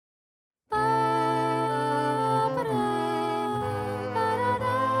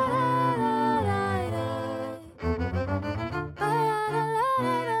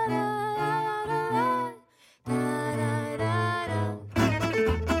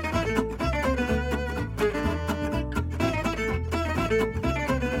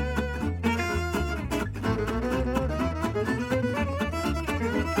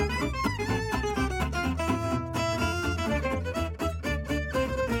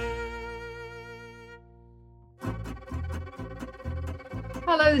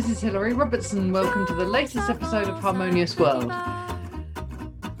Hello, this is Hilary Robertson. Welcome to the latest episode of Harmonious World.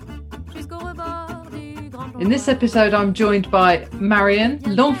 In this episode, I'm joined by Marion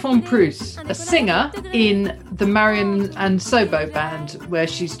L'Enfant Prusse, a singer in the Marion and Sobo band, where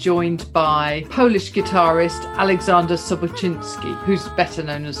she's joined by Polish guitarist Alexander Sobocinski, who's better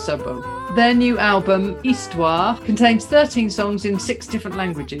known as Sobo. Their new album, Histoire, contains 13 songs in 6 different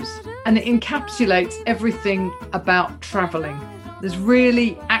languages, and it encapsulates everything about travelling. There's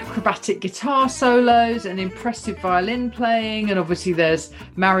really acrobatic guitar solos and impressive violin playing, and obviously there's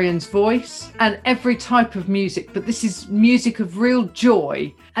Marion's voice and every type of music, but this is music of real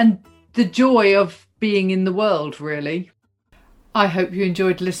joy and the joy of being in the world, really. I hope you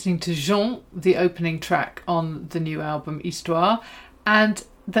enjoyed listening to Jean, the opening track on the new album Histoire, and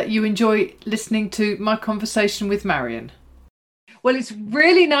that you enjoy listening to my conversation with Marion. Well, it's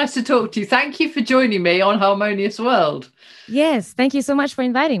really nice to talk to you. Thank you for joining me on Harmonious World. Yes, thank you so much for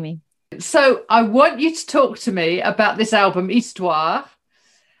inviting me. So I want you to talk to me about this album, Histoire,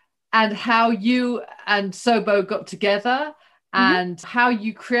 and how you and Sobo got together and how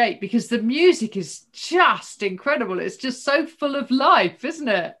you create, because the music is just incredible. It's just so full of life, isn't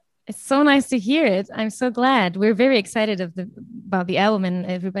it? It's so nice to hear it. I'm so glad. We're very excited about the album and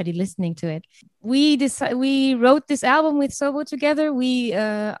everybody listening to it. We wrote this album with Sobo together. We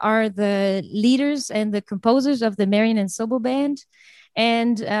are the leaders and the composers of the Marion and Sobo band.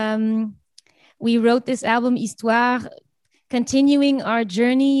 And we wrote this album, Histoire, continuing our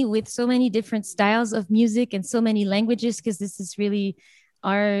journey with so many different styles of music and so many languages, because this is really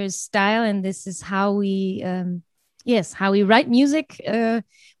our style and this is how we... how we write music.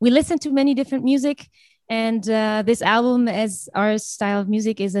 We listen to many different music, and this album, as our style of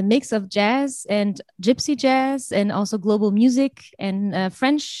music, is a mix of jazz and gypsy jazz, and also global music and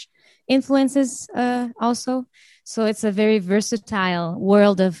French influences also. So it's a very versatile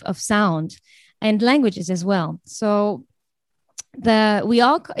world of sound and languages as well. So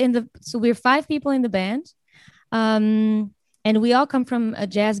we're 5 people in the band, and we all come from a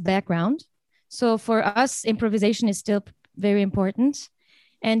jazz background. So for us, improvisation is still very important.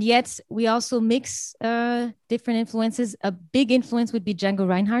 And yet we also mix different influences. A big influence would be Django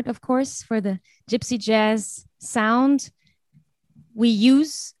Reinhardt, of course, for the gypsy jazz sound. We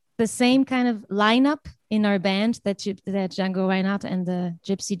use the same kind of lineup in our band that Django Reinhardt and the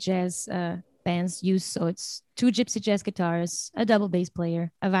gypsy jazz bands use. So it's 2 gypsy jazz guitarists, a double bass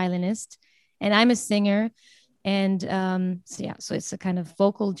player, a violinist, and I'm a singer. And so it's a kind of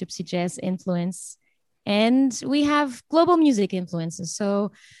vocal gypsy jazz influence. And we have global music influences.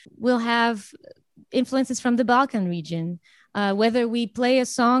 So we'll have influences from the Balkan region. Whether we play a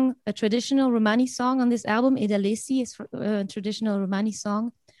traditional Romani song on this album, Idalesi is a traditional Romani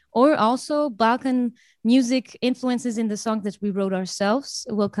song, or also Balkan music influences in the songs that we wrote ourselves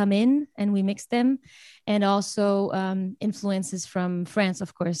will come in and we mix them. And also influences from France,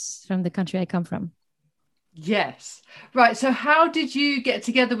 of course, from the country I come from. Yes. Right. So how did you get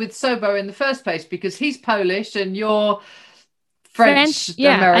together with Sobo in the first place? Because he's Polish and you're French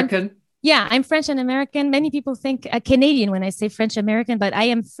American. I'm French and American. Many people think Canadian when I say French American, but I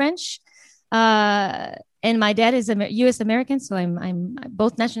am French. And my dad is US American, so I'm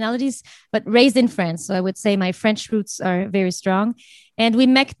both nationalities, but raised in France. So I would say my French roots are very strong. And we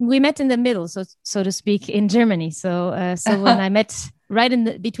met in the middle, so to speak, in Germany. So when I met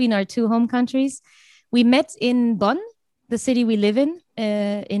right between our 2 home countries. We met in Bonn, the city we live in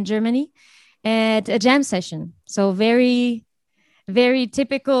Germany, at a jam session. So very, very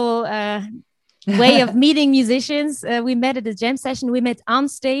typical way of meeting musicians. We met at a jam session. We met on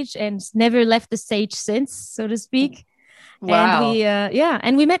stage and never left the stage since, so to speak. Wow.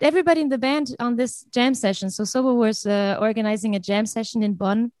 And we met everybody in the band on this jam session. So Sobo was organizing a jam session in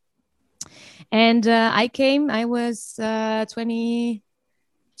Bonn. And I came, I was 22.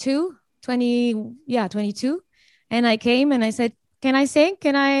 And I came and I said, can I sing?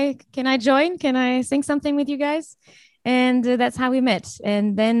 Can I join? Can I sing something with you guys? And that's how we met.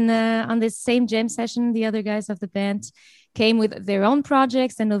 And then on this same jam session, the other guys of the band came with their own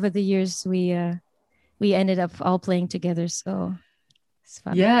projects. And over the years, we ended up all playing together. So it's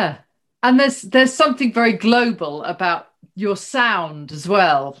fun. Yeah. And there's something very global about your sound as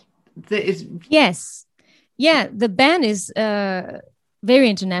well. Yes. Yeah, the band is very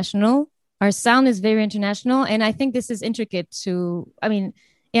international. Our sound is very international. And I think this is intricate it's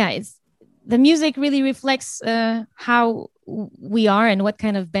the music really reflects how we are and what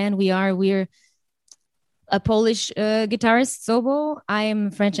kind of band we are. We're a Polish guitarist, Sobo. I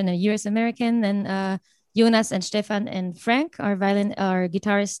am French and a US American. And Jonas and Stefan and Frank, our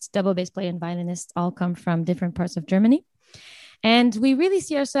guitarist, double bass player and violinist, all come from different parts of Germany. And we really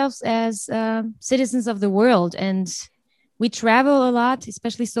see ourselves as citizens of the world. And we travel a lot,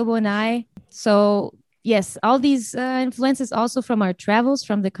 especially Sobo and I. So yes, all these influences also from our travels,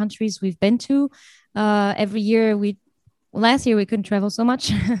 from the countries we've been to. Every year last year we couldn't travel so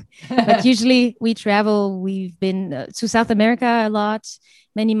much, but usually we travel. We've been to South America a lot,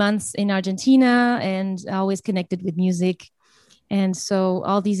 many months in Argentina, and always connected with music. And so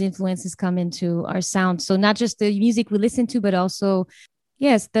all these influences come into our sound. So not just the music we listen to, but also,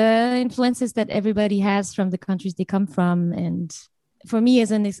 yes, the influences that everybody has from the countries they come from. And for me,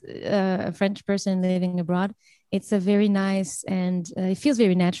 as a French person living abroad, it's a very nice, and it feels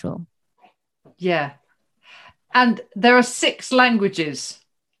very natural. Yeah. And there are 6 languages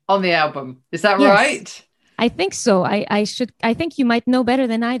on the album. Is that Yes, right? I think so. I think you might know better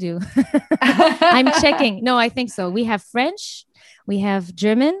than I do. I'm checking. No, I think so. We have French, we have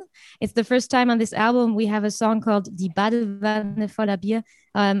German. It's the first time on this album we have a song called Die Badewanne voller Bier.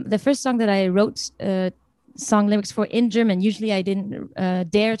 The first song that I wrote song lyrics for in German. Usually I didn't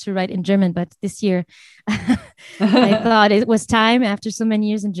dare to write in German, but this year I thought it was time after so many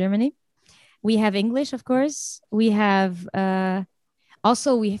years in Germany. We have English, of course. We have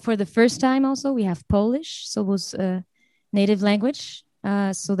for the first time we have Polish. So it was a native language.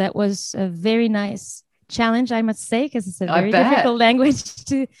 So that was a very nice challenge, I must say, because it's a very difficult language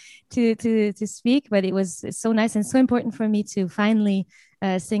to speak. But it's so nice and so important for me to finally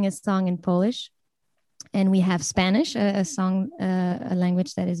sing a song in Polish. And we have Spanish, a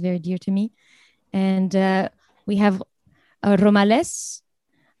language that is very dear to me. And we have Romales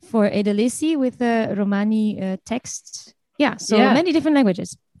for Edelisi with a Romani text. Yeah, so many different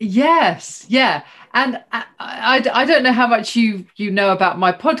languages. Yes, yeah. And I don't know how much you know about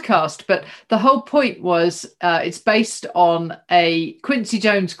my podcast, but the whole point was it's based on a Quincy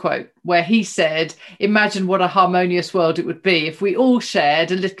Jones quote where he said, imagine what a harmonious world it would be if we all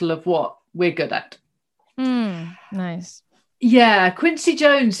shared a little of what we're good at. Nice. Yeah, Quincy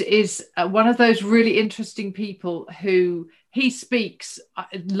Jones is one of those really interesting people who he speaks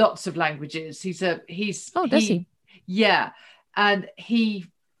lots of languages. Does he? Yeah, and he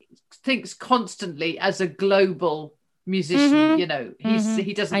thinks constantly as a global musician. You know,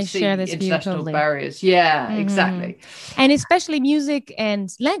 he doesn't see international barriers. Yeah, exactly. And especially music and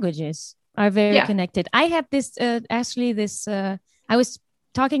languages are very connected. I had this I was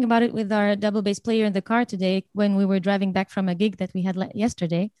talking about it with our double bass player in the car today when we were driving back from a gig that we had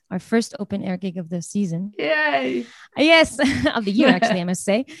yesterday, our first open air gig of the season. Yay! Yes, of the year, actually, I must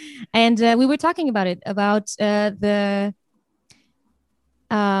say. And we were talking about the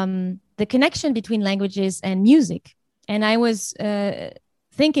connection between languages and music. And I was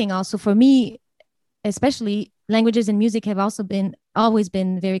thinking also, for me, especially, languages and music have always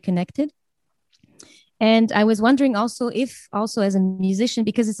been very connected. And I was wondering also if as a musician,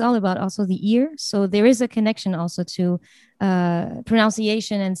 because it's all about also the ear. So there is a connection also to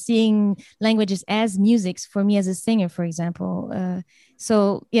pronunciation and seeing languages as musics for me as a singer, for example.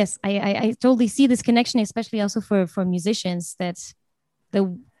 So yes, I totally see this connection, especially also for musicians, that there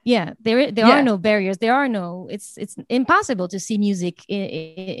are no barriers. It's impossible to see music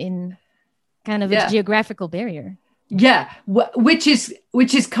in kind of a geographical barrier. Yeah, which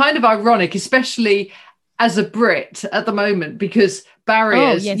is kind of ironic, especially as a Brit at the moment, because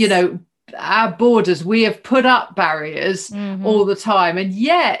barriers, our borders, we have put up barriers all the time. And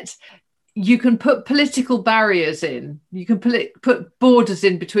yet you can put political barriers in, you can put borders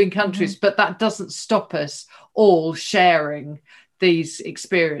in between countries, but that doesn't stop us all sharing these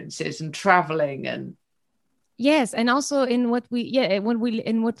experiences and traveling. And yes, and also in what we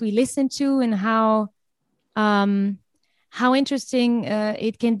listen to, and how interesting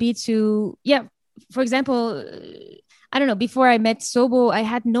it can be to for example, I don't know, before I met Sobo, I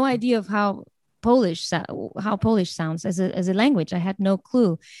had no idea of how Polish sounds as a language. I had no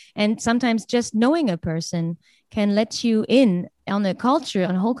clue. And sometimes just knowing a person can let you in on a culture,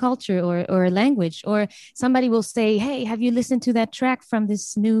 on a whole culture, or a language. Or somebody will say, hey, have you listened to that track from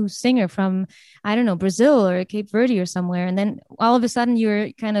this new singer from, I don't know, Brazil or Cape Verde or somewhere? And then all of a sudden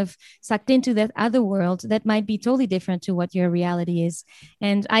you're kind of sucked into that other world that might be totally different to what your reality is.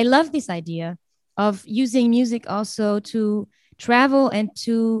 And I love this idea of using music also to travel and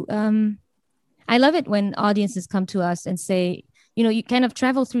to I love it when audiences come to us and say, you kind of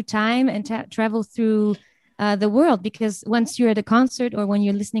travel through time and travel through the world, because once you're at a concert or when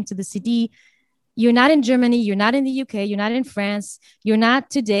you're listening to the CD, you're not in Germany, you're not in the UK, you're not in France, you're not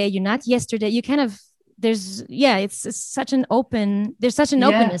today, you're not yesterday. You kind of, there's such an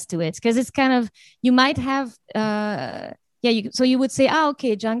openness to it, because it's kind of, you might have So you would say,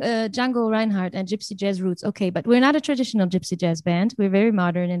 okay, Django Reinhardt and Gypsy Jazz roots. Okay, but we're not a traditional Gypsy Jazz band. We're very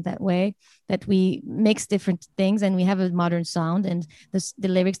modern in that way, that we mix different things and we have a modern sound and the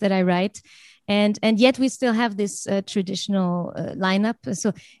lyrics that I write. And yet we still have this traditional lineup.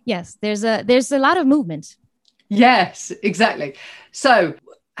 So yes, there's a lot of movement. Yes, exactly. So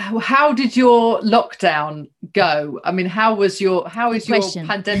how did your lockdown go? I mean, how is your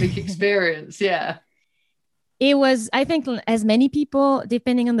pandemic experience? Yeah. It was, I think, as many people,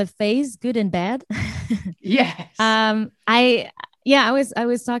 depending on the phase, good and bad. Yes. I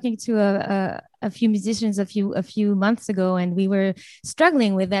was talking to a few musicians a few months ago, and we were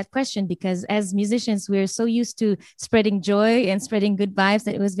struggling with that question because as musicians, we're so used to spreading joy and spreading good vibes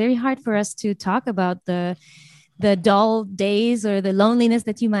that it was very hard for us to talk about the dull days or the loneliness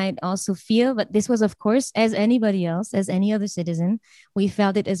that you might also feel. But this was, of course, as anybody else, as any other citizen, we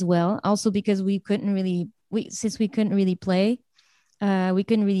felt it as well. Also because we couldn't really play, we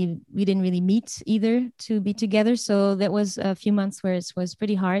didn't really meet either to be together. So that was a few months where it was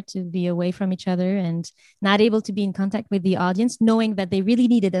pretty hard to be away from each other and not able to be in contact with the audience, knowing that they really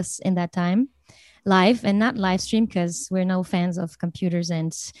needed us in that time, live and not live stream, because we're no fans of computers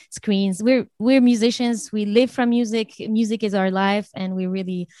and screens. We're musicians. We live from music. Music is our life, and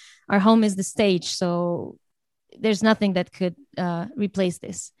our home is the stage. So there's nothing that could replace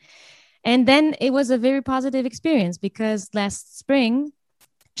this. And then it was a very positive experience because last spring,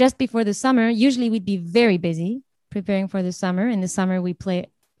 just before the summer, usually we'd be very busy preparing for the summer. In the summer, we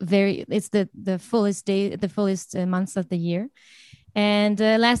play it's the fullest months of the year. And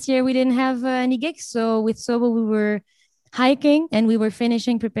last year we didn't have any gigs. So with Sobo, we were hiking and we were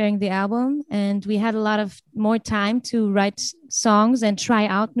preparing the album. And we had a lot of more time to write songs and try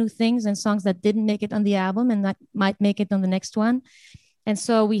out new things and songs that didn't make it on the album and that might make it on the next one. And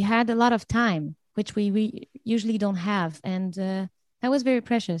so we had a lot of time, which we usually don't have. And that was very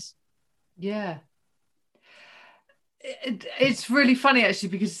precious. Yeah. It's really funny, actually,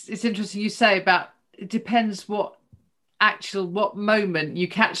 because it's interesting you say about it depends what moment you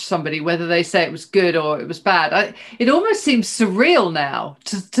catch somebody, whether they say it was good or it was bad. It almost seems surreal now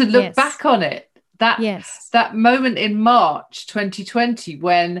to look back on it. That moment in March 2020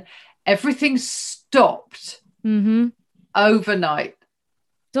 when everything stopped overnight.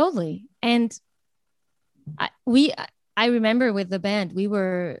 Totally. And I remember with the band, we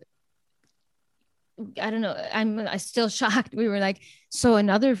were, I don't know, I'm still shocked. We were like, so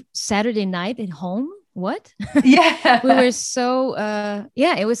another Saturday night at home? What? Yeah. We were so,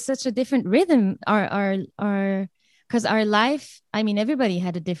 it was such a different rhythm. Because our life, I mean, everybody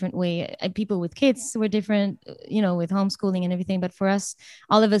had a different way. People with kids were different, with homeschooling and everything. But for us,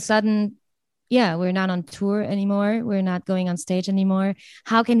 all of a sudden, we're not on tour anymore. We're not going on stage anymore.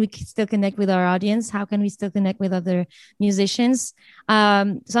 How can we still connect with our audience? How can we still connect with other musicians?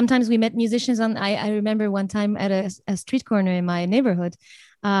 Sometimes we met musicians I remember one time at a street corner in my neighborhood.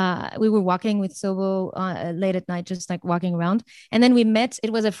 We were walking with Sobo late at night, just like walking around. And then we met,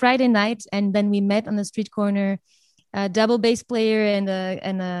 it was a Friday night. And then we met on the street corner, a double bass player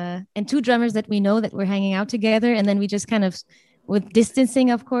and two drummers that we know that were hanging out together. And then we just kind of, with distancing,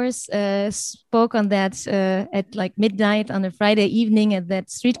 of course, spoke on that at like midnight on a Friday evening at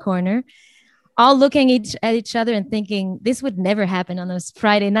that street corner, all looking at each other and thinking this would never happen on a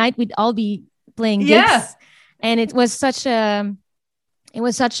Friday night. We'd all be playing gigs. And it was such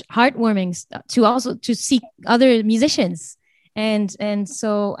heartwarming to see other musicians. And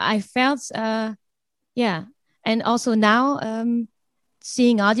so I felt, and also now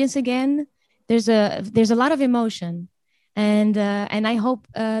seeing audience again, there's a lot of emotion. And I hope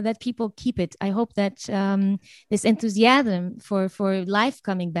that people keep it. I hope that this enthusiasm for life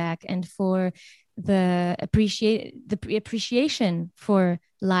coming back and for the appreciation for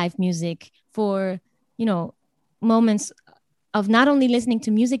live music, for moments of not only listening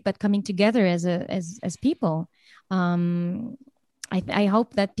to music but coming together as people. I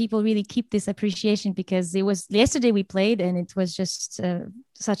hope that people really keep this appreciation, because it was yesterday we played and it was just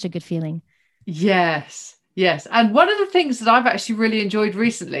such a good feeling. Yes. And one of the things that I've actually really enjoyed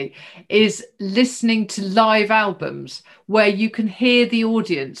recently is listening to live albums where you can hear the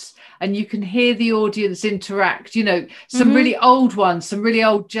audience and you can hear the audience interact, some really old ones, some really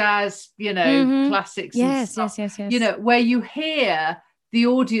old jazz, classics. Yes. Where you hear the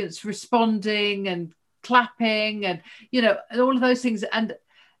audience responding and clapping and, all of those things. And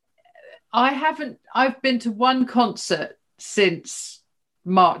I've been to one concert since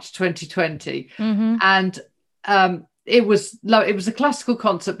March 2020 and it was a classical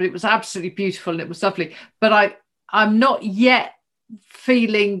concert, but it was absolutely beautiful and it was lovely, but I'm not yet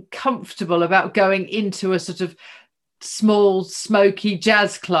feeling comfortable about going into a sort of small, smoky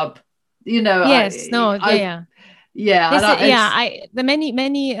jazz club. You know, yes, yeah.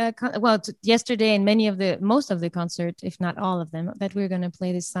 Yesterday and most of the concert, if not all of them, that we're going to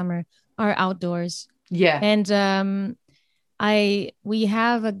play this summer are outdoors. Yeah. And we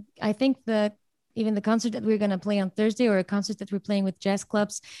have I think even the concert that we're going to play on Thursday, or a concert that we're playing with jazz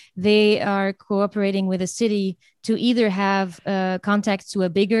clubs, they are cooperating with the city to either have contact to a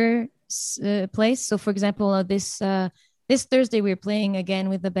bigger place. So for example, this Thursday we're playing again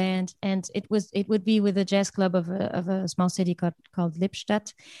with the band, and it would be with a jazz club of a small city called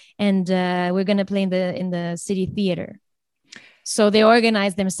Lippstadt, and we're going to play in the city theater. So they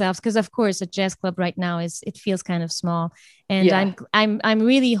organize themselves, because of course a jazz club right now it feels kind of small, and yeah. I'm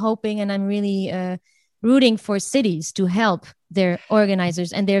really hoping, and I'm really rooting for cities to help their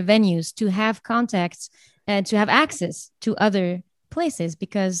organizers and their venues to have contacts and to have access to other places,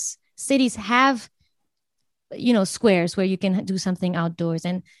 because cities have squares where you can do something outdoors,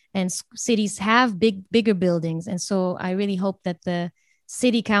 and cities have bigger buildings. And so I really hope that the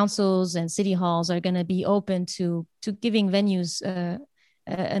city councils and city halls are going to be open to giving venues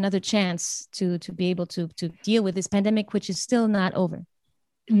another chance to be able to deal with this pandemic, which is still not over.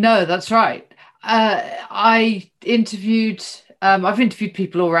 No, that's right. I've interviewed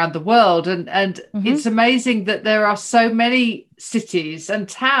people all around the world, and mm-hmm. It's amazing that there are so many cities and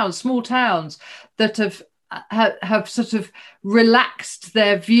towns, small towns, that have sort of relaxed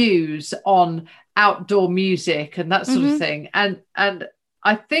their views on outdoor music and that sort mm-hmm. of thing. And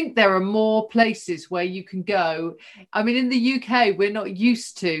I think there are more places where you can go. I mean, in the UK, we're not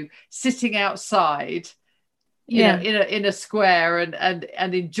used to sitting outside, in a square and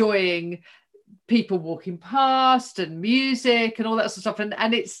enjoying people walking past and music and all that sort of stuff.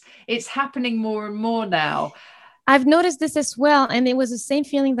 And it's happening more and more now. I've noticed this as well. And it was the same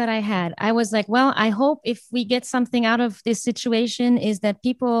feeling that I had. I was like, well, I hope if we get something out of this situation is that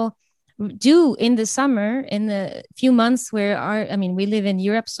people do in the summer, in the few months where we live in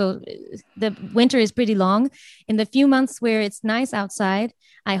Europe, so the winter is pretty long. In the few months where it's nice outside,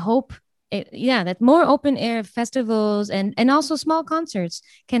 I hope that more open air festivals and also small concerts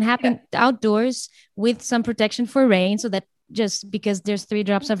can happen outdoors with some protection for rain, so that just because there's 3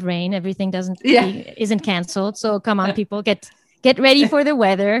 drops of rain, everything isn't canceled. So come on, people, get ready for the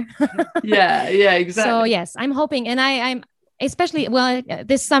weather. yeah, exactly. So yes, I'm hoping, and I'm especially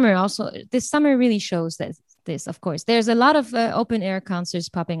this summer really shows this. Of course, there's a lot of open air concerts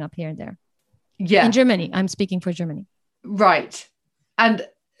popping up here and there. Yeah, in Germany, I'm speaking for Germany. Right, and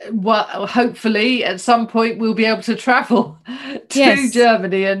well, hopefully at some point we'll be able to travel to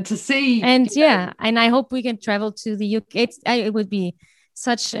Germany and to see. And and I hope we can travel to the UK. It would be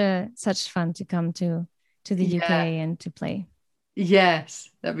such fun to come to the UK and to play.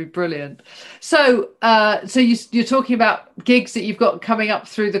 Yes, that'd be brilliant. So you're talking about gigs that you've got coming up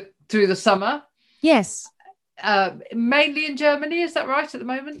through the summer. Yes. Mainly in Germany, is that right at the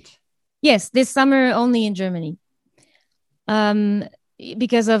moment? Yes, this summer only in Germany.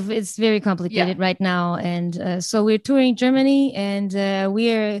 Because it's very complicated right now, and so we're touring Germany, and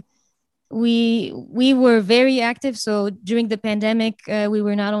we were very active. So during the pandemic, we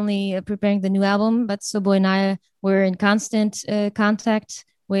were not only preparing the new album, but Sobo and I were in constant contact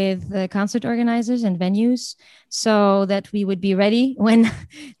with concert organizers and venues, so that we would be ready when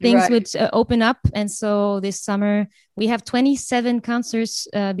things would open up. And so this summer we have 27 concerts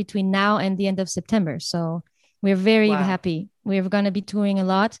between now and the end of September. So we're very happy. We're going to be touring a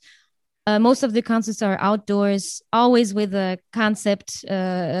lot. Most of the concerts are outdoors, always with a concept,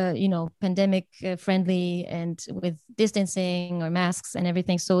 pandemic friendly and with distancing or masks and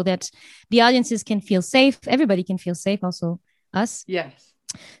everything, so that the audiences can feel safe. Everybody can feel safe, also us. Yes.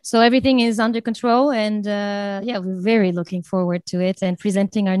 So everything is under control, and we're very looking forward to it and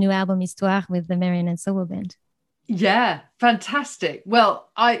presenting our new album Histoire with the Marion and Sobo Band. Yeah, fantastic. Well,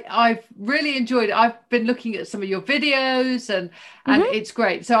 I've really enjoyed it. I've been looking at some of your videos and mm-hmm. it's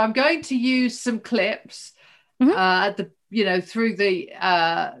great. So I'm going to use some clips mm-hmm. Through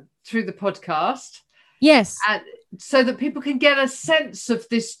the podcast. Yes. So that people can get a sense of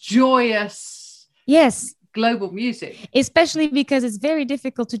this joyous global music, especially because it's very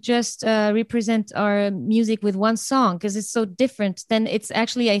difficult to just represent our music with one song, because it's so different. Then it's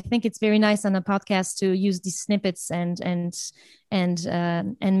actually, I think it's very nice on a podcast to use these snippets and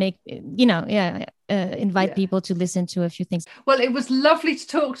make invite people to listen to a few things. Well, it was lovely to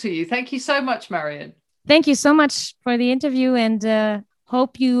talk to you. Thank you so much, Marion. Thank you so much for the interview, and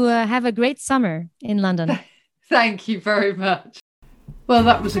hope you have a great summer in London. Thank you very much. Well,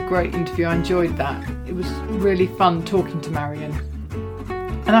 that was a great interview. I enjoyed that. It was really fun talking to Marion.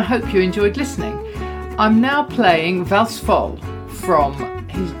 And I hope you enjoyed listening. I'm now playing Valse Folle from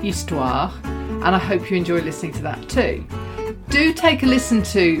Histoire, and I hope you enjoy listening to that too. Do take a listen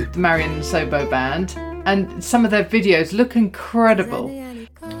to the Marion and Sobo Band, and some of their videos look incredible.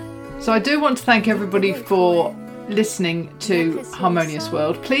 So I do want to thank everybody for listening to Harmonious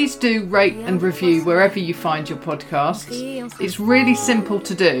World. Please do rate and review wherever you find your podcasts. It's really simple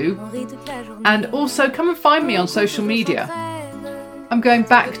to do. And also come and find me on social media. I'm going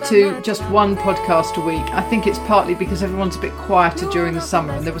back to just one podcast a week. I think it's partly because everyone's a bit quieter during the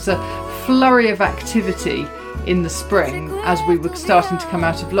summer, and there was a flurry of activity in the spring as we were starting to come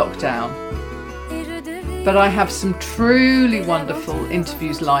out of lockdown. But I have some truly wonderful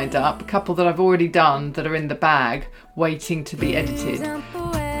interviews lined up, a couple that I've already done that are in the bag waiting to be edited.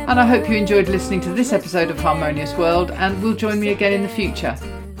 And I hope you enjoyed listening to this episode of Harmonious World, and will join me again in the future.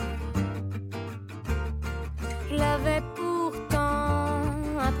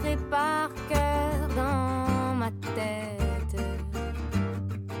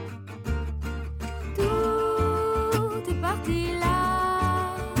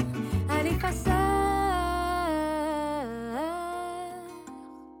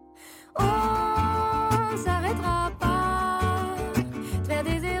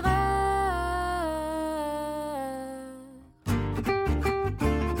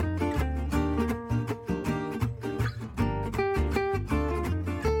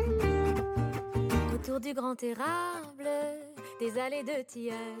 Du grand érable, des allées de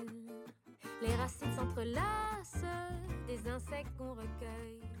tilleul, les racines s'entrelacent, des insectes qu'on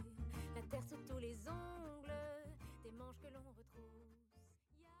recueille, la terre sous tous les ongles, des manches que l'on retrouve.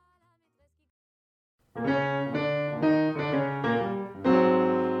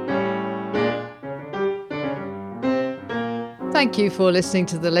 Thank you for listening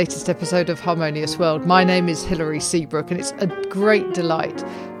to the latest episode of Harmonious World. My name is Hilary Seabrook, and it's a great delight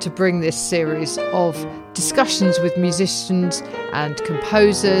to bring this series of discussions with musicians and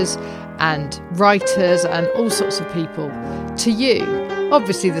composers and writers and all sorts of people to you.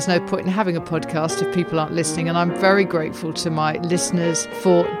 Obviously, there's no point in having a podcast if people aren't listening, and I'm very grateful to my listeners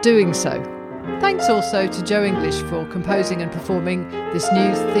for doing so. Thanks also to Joe English for composing and performing this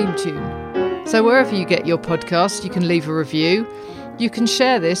new theme tune. So wherever you get your podcast, you can leave a review. You can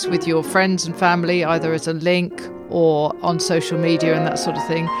share this with your friends and family, either as a link or on social media and that sort of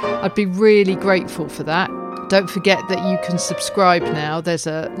thing. I'd be really grateful for that. Don't forget that you can subscribe now. There's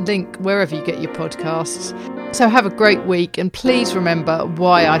a link wherever you get your podcasts. So have a great week, and please remember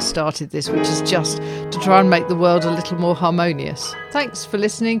why I started this, which is just to try and make the world a little more harmonious. Thanks for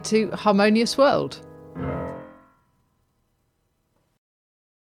listening to Harmonious World.